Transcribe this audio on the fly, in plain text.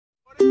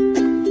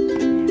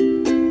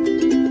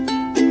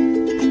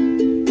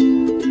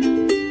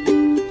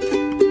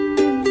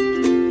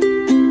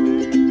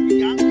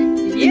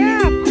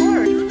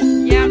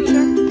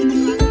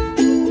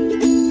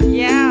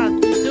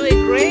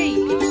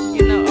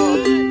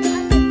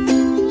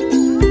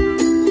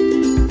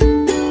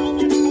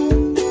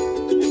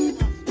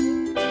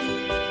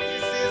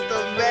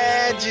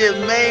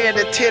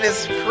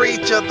tennis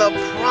preacher, the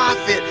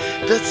prophet,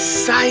 the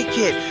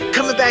psychic,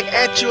 coming back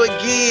at you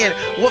again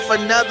with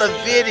another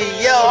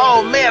video.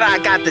 Oh man, I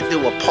got to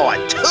do a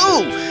part 2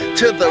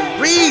 to the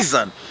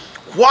reason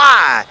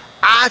why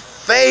I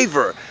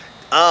favor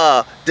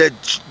the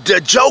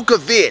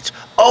Djokovic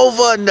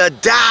over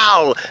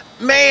Nadal.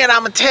 Man,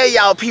 I'm gonna tell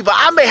y'all people,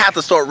 I may have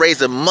to start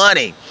raising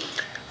money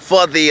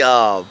for the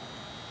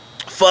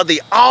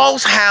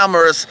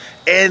Alzheimer's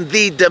and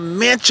the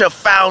Dementia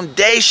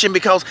Foundation,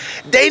 because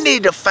they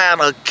need to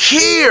find a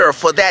cure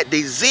for that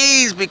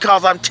disease,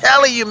 because I'm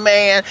telling you,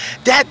 man,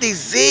 that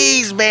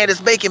disease, man,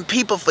 is making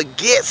people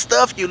forget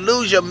stuff. You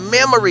lose your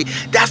memory.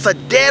 That's a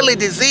deadly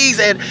disease.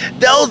 And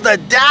those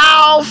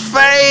Nadal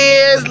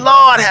fans,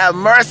 Lord have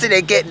mercy,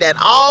 they getting that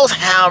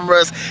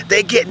Alzheimer's,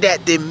 they getting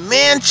that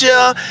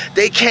dementia.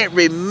 They can't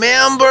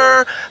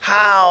remember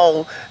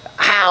how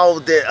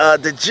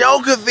the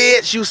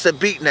Djokovic used to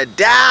beat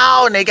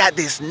Nadal, and they got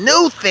this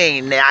new thing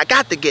now. I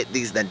got to get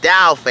these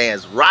Nadal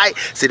fans right.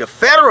 See, the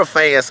Federer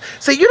fans,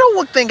 see, you know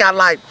one thing I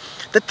like?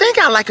 The thing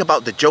I like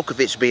about the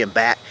Djokovic being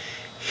back,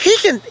 he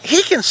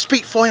can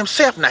speak for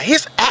himself now.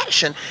 His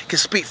action can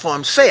speak for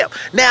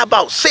himself. Now,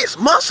 about 6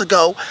 months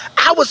ago,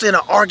 I was in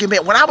an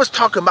argument when I was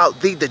talking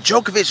about the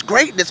Djokovic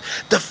greatness.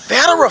 The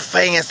Federer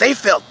fans, they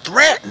felt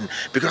threatened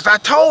because I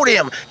told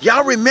him,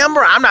 y'all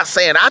remember, I'm not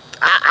saying,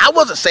 I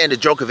wasn't saying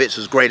that Djokovic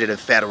was greater than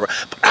Federer,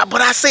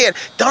 but I said,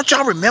 don't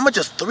y'all remember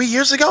just 3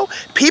 years ago,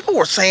 people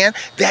were saying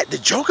that the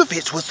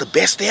Djokovic was the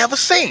best they ever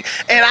seen.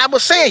 And I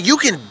was saying, you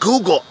can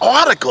Google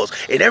articles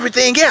and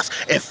everything else.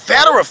 And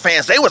Federer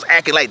fans, they was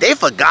acting like they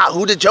forgot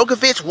who the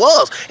Djokovic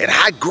was and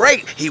how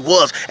great he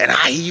was and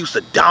how he used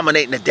to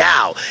dominate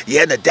Nadal.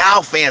 Yeah,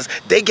 Nadal fans,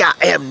 they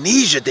got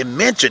amnesia,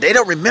 dementia. They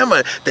don't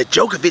remember that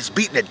Djokovic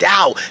beat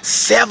Nadal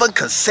 7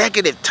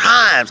 consecutive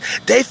times.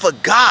 They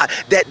forgot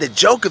that the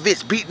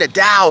Djokovic beat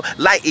Nadal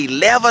like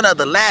 11 of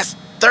the last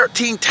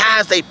 13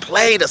 times they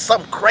played, or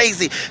some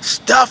crazy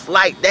stuff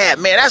like that.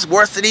 Man, that's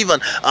worse than even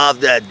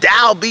the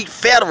Nadal beat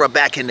Federer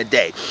back in the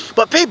day.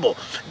 But people,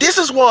 this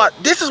is what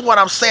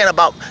I'm saying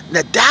about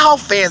Nadal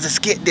fans is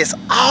getting this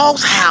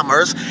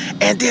Alzheimer's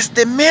and this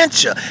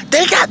dementia.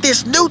 They got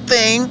this new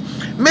thing,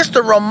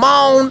 Mr.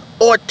 Ramon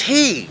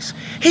Ortiz.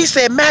 He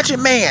said, Magic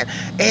Man,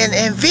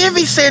 and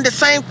Vivi saying the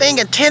same thing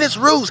in Tennis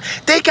Rules.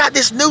 They got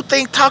this new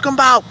thing talking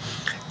about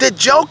the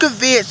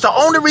Djokovic. The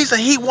only reason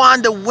he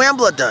won the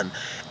Wimbledon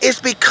is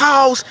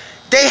because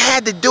they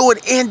had to do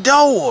it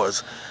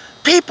indoors.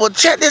 People,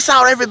 check this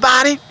out,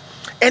 everybody.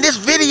 And this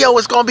video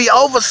is going to be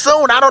over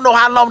soon. I don't know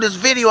how long this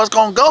video is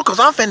going to go because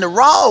I'm finna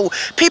roll.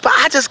 People,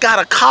 I just got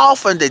a call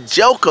from the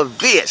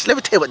Djokovic. Let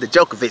me tell you what the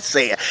Djokovic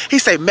said. He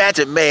said,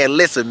 Magic Man,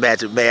 listen,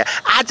 Magic Man,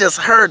 I just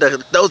heard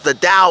those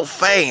Nadal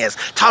fans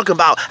talking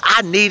about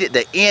I needed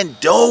the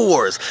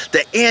indoors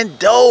to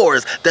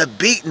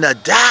beat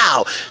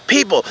Nadal.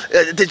 People,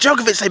 the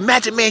Djokovic said,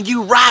 Magic Man,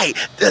 you right.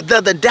 The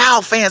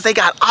Nadal fans, they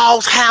got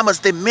Alzheimer's,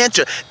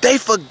 dementia. They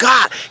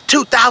forgot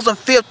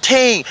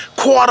 2015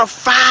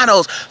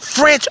 quarterfinals,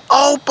 French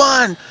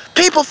Open.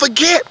 People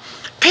forget.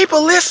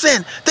 People,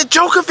 listen. The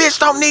Djokovic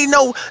don't need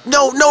no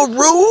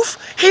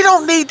roof. He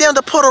don't need them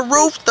to put a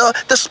roof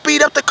to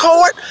speed up the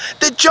court.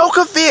 The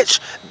Djokovic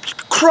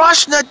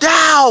crushed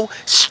Nadal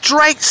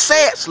straight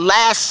sets.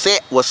 Last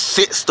set was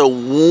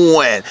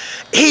 6-1.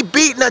 He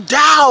beat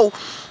Nadal.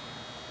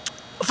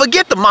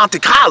 Forget the Monte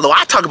Carlo.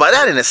 I talk about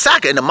that in a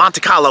second. In the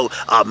Monte Carlo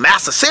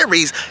Master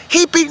Series,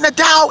 he beat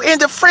Nadal in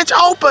the French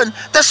Open,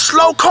 the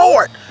slow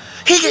court.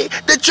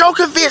 The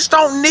Djokovic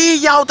don't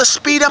need y'all to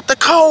speed up the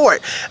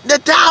court.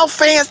 Nadal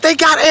fans, they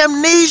got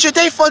amnesia.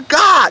 They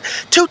forgot.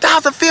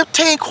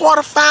 2015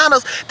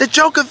 quarterfinals, the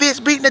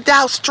Djokovic beat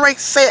Nadal straight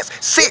sets.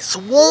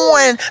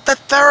 6-1, the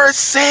third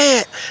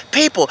set.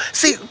 People,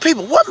 see,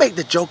 people, what made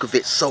the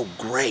Djokovic so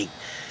great?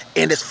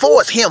 And as far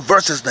as him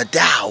versus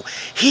Nadal,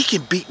 he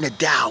can beat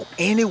Nadal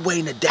any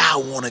way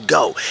Nadal want to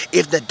go.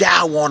 If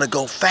Nadal want to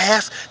go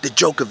fast, the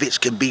Djokovic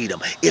can beat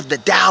him. If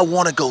Nadal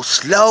want to go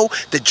slow,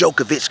 the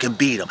Djokovic can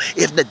beat him.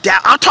 If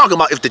Nadal, I'm talking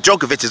about if the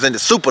Djokovic is in the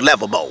super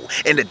level mode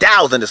and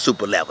Nadal's in the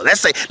super level.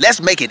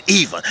 Let's make it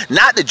even.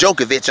 Not the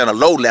Djokovic on a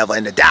low level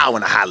and Nadal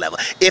on a high level.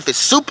 If it's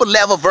super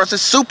level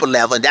versus super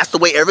level, and that's the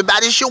way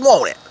everybody should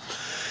want it,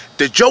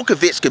 the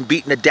Djokovic can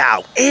beat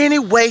Nadal any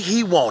way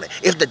he want it.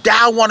 If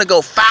Nadal want to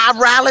go 5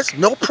 rallies,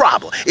 no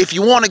problem. If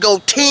you want to go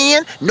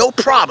 10, no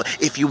problem.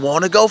 If you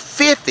want to go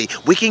 50,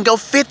 we can go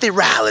 50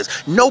 rallies,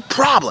 no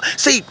problem.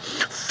 See,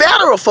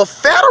 for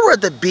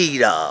Federer to beat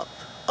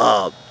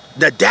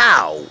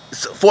Nadal,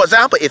 for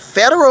example, if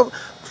Federer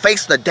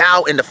faced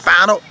Nadal in the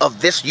final of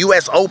this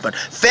U.S. Open,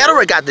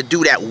 Federer got to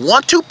do that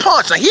 1-2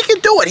 punch. Now, he can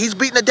do it. He's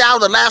beaten Nadal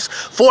the last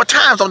 4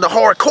 times on the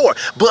hard court.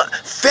 But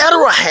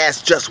Federer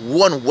has just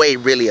one way,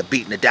 really, of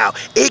beating Nadal.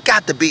 It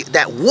got to be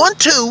that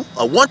 1-2,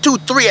 or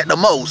 1-2-3 at the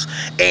most,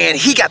 and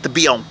he got to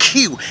be on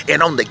cue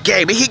and on the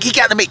game. He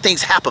got to make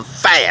things happen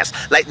fast.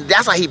 Like,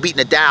 that's how he beat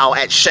Nadal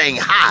at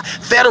Shanghai.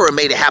 Federer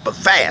made it happen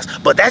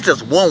fast, but that's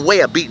just one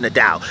way of beating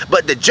Nadal.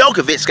 But the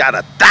Djokovic got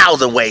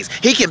 1,000 ways.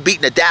 He can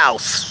beat Nadal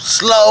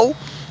slow,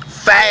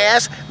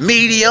 fast,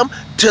 medium,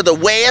 to the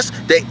west,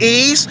 the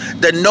east,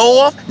 the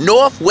north,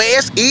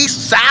 northwest,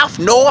 east, south,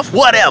 north,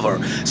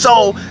 whatever.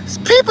 So,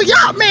 people,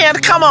 y'all, man,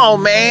 come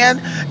on, man.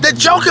 The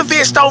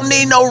Djokovic don't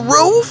need no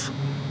roof.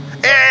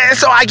 And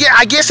so I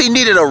guess he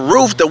needed a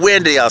roof to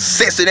win the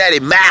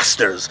Cincinnati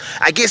Masters.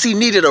 I guess he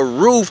needed a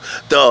roof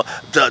to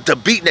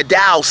beat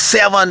Nadal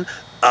 7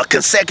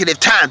 consecutive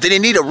times. Did he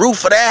need a roof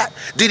for that?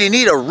 Did he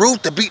need a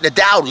roof to beat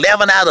Nadal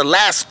 11 out of the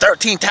last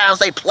 13 times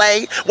they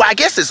played? Well, I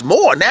guess it's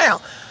more now,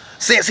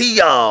 since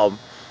he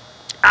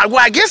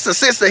I guess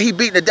since he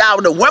beat Nadal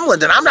in the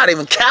Wimbledon, I'm not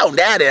even counting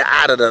that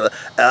out of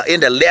the in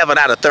the 11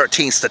 out of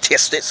 13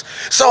 statistics.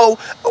 So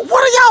what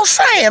are y'all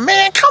saying,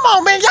 man? Come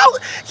on, man.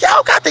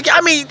 Y'all got to.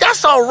 I mean,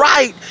 that's all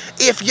right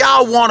if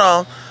y'all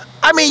wanna.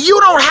 I mean, you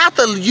don't have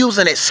to use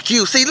an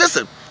excuse. See,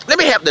 listen. Let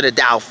me help the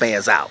Nadal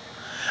fans out.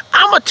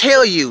 I'm gonna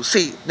tell you.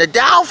 See,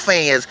 Nadal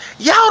fans,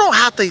 y'all don't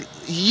have to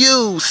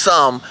use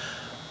some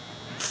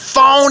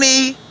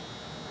phony,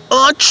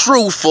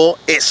 untruthful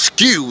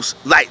excuse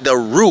like the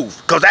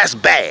roof, because that's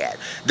bad.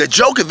 The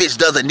Djokovic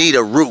doesn't need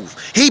a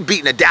roof. He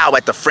beat Nadal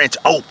at the French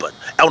Open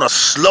on the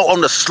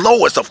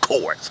slowest of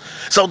courts.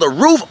 So the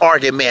roof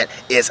argument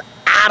is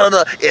out of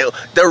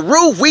the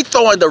roof. We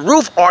throwing the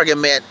roof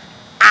argument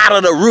out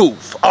of the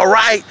roof. All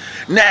right,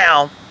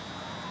 now.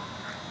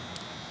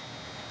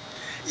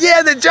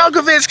 Yeah, the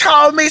Djokovic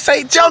called me,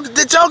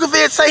 the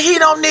Djokovic say he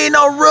don't need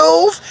no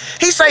roof.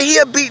 He say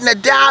he'll beat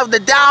Nadal.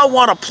 Nadal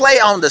want to play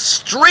on the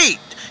street.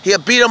 He'll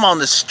beat him on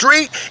the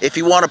street. If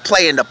he want to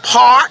play in the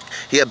park,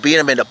 he'll beat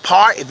him in the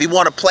park. If he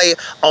want to play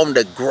on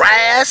the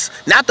grass,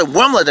 not the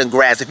Wimbledon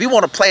grass. If he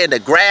want to play in the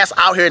grass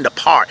out here in the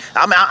park.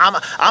 I'm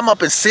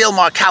up in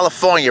Sylmar,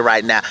 California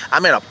right now.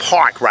 I'm in a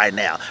park right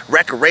now,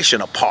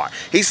 recreational park.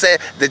 He said,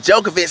 the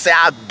Djokovic said,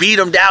 I beat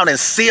him down in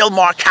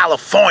Sylmar,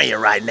 California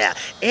right now.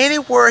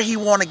 Anywhere he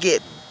want to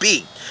get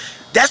beat.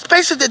 That's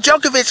basically the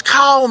Djokovic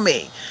called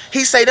me.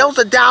 He say those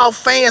are Nadal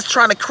fans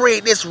trying to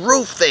create this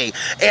roof thing.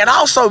 And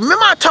also,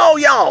 remember I told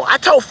y'all, I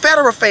told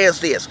Federer fans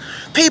this.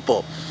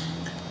 People,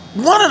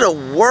 one of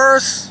the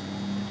worst,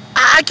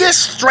 I guess,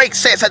 straight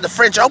sets at the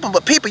French Open,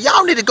 but people,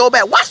 y'all need to go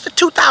back. Watch the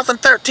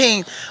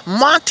 2013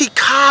 Monte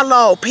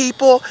Carlo,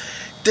 people.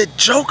 The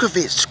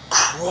Djokovic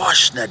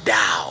crushed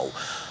Nadal.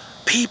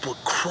 People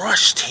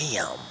crushed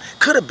him.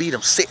 Could have beat him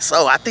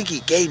 6-0. I think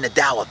he gave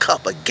Nadal a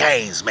couple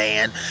games,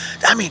 man.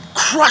 I mean,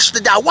 crushed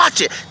Nadal.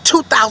 Watch it.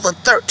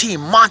 2013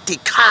 Monte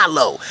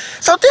Carlo.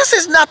 So this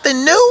is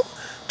nothing new.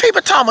 People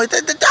tell me, the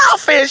Nadal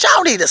fans,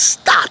 y'all need to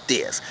stop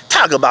this.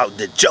 Talking about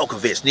the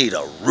Djokovic need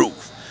a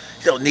roof.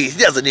 He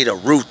doesn't need a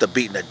roof to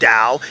beat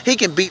Nadal. He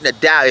can beat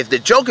Nadal. If the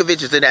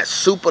Djokovic is in that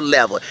super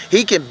level,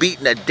 he can beat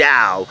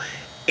Nadal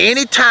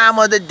any time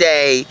of the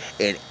day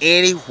and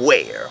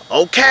anywhere.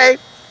 Okay?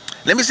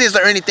 Let me see, is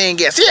there anything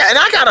else? Yeah, and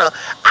I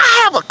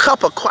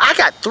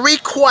got 3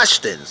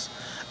 questions.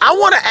 I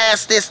want to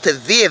ask this to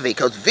Vivi,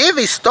 because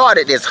Vivi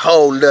started this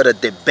whole little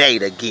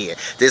debate again.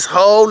 This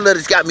whole little,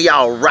 it's got me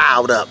all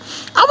riled up.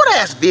 I want to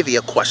ask Vivi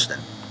a question,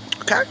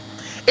 okay?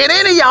 And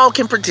any of y'all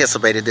can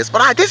participate in this,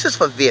 but this is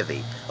for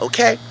Vivi,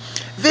 okay?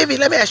 Vivi,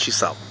 let me ask you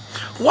something.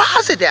 Why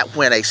is it that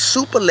when a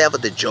super level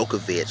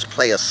Djokovic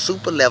play a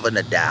super level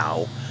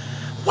Nadal,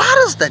 why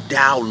does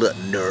Nadal look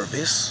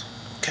nervous?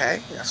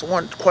 Okay, that's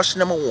question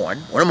number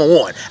one.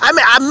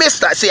 I missed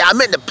that. See, I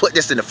meant to put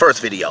this in the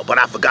first video, but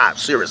I forgot,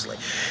 seriously.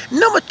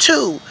 Number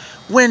 2,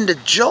 when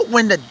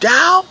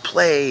Nadal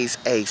plays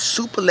a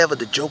super level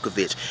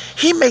Djokovic,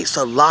 he makes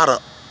a lot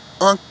of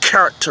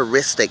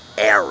uncharacteristic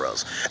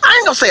errors. I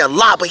ain't gonna say a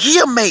lot, but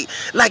he'll make,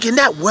 like in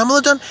that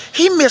Wimbledon,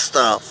 he missed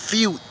a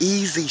few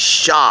easy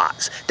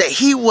shots that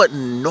he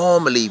wouldn't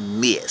normally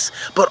miss.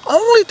 But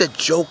only the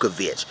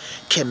Djokovic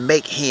can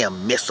make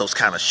him miss those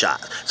kind of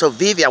shots. So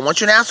Vivi, I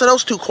want you to answer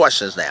those 2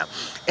 questions now.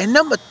 And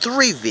number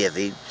 3,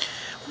 Vivi,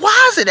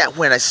 why is it that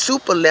when a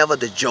super level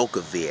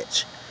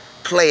Djokovic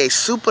play a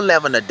super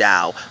level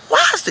Nadal,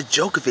 why is the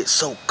Djokovic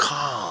so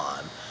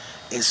calm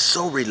and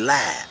so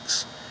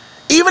relaxed?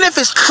 Even if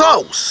it's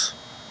close,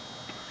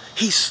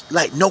 he's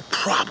like, no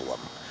problem.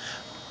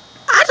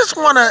 I just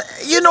want to,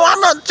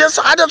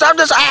 I'm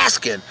just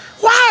asking,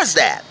 why is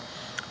that?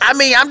 I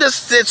mean,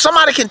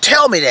 somebody can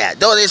tell me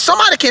that. Though, if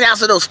somebody can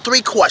answer those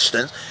 3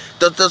 questions,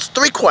 those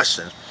 3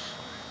 questions.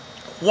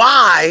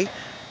 Why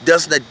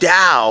does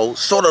Nadal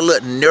sort of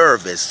look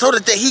nervous? So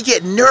that he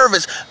get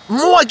nervous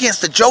more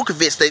against the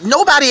Djokovic. That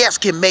nobody else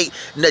can make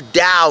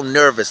Nadal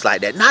nervous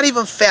like that. Not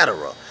even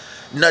Federer.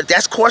 No,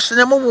 that's question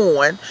number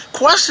 1.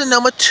 Question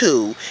number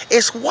 2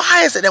 is,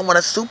 why is it that when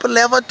a super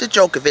level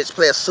Djokovic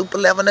play a super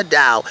level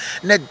Nadal,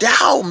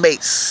 Nadal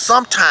makes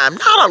sometimes,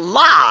 not a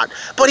lot,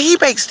 but he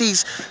makes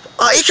these,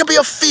 it could be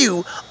a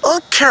few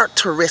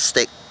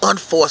uncharacteristic,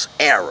 unforced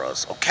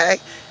errors, okay?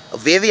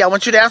 Vivi, I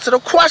want you to answer the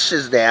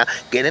questions there.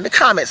 Get in the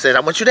comments section.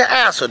 I want you to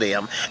answer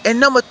them. And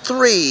number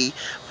 3,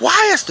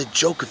 why is the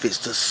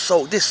Djokovic just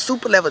so, this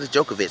super level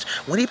Djokovic,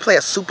 when he play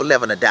a super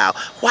level Nadal,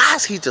 why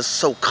is he just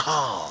so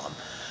calm?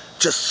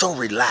 Just so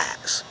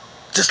relaxed,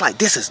 just like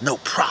this is no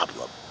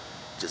problem.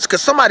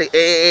 Cause somebody,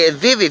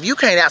 Vivi, if you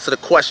can't answer the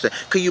question,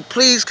 could you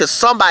please, could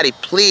somebody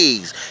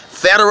please,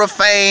 Federer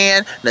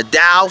fan,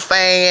 Nadal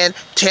fan,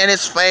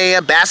 tennis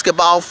fan,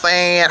 basketball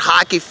fan,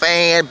 hockey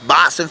fan,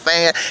 boxing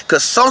fan,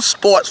 cause some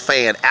sports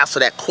fan answer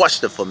that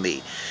question for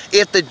me.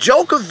 If the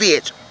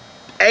Djokovic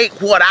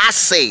ain't what I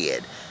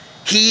said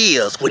he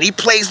is when he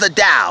plays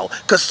Nadal,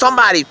 cause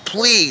somebody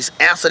please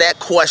answer that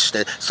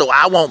question so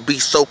I won't be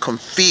so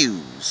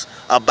confused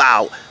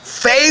about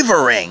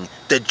favoring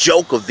the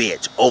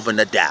Djokovic over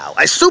Nadal.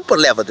 A super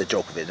level the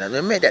Djokovic. Now,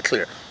 let me make that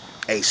clear.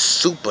 A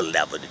super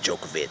level the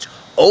Djokovic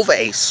over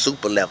a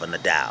super level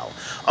Nadal.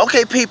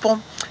 Okay, people.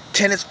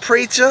 Tennis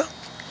preacher,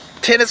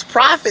 tennis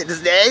prophet.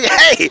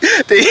 Hey,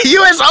 the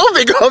U.S.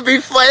 Open gonna be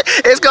fun.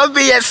 It's gonna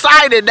be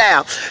exciting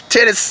now.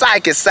 Tennis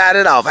psych is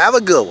signing off. Have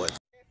a good one.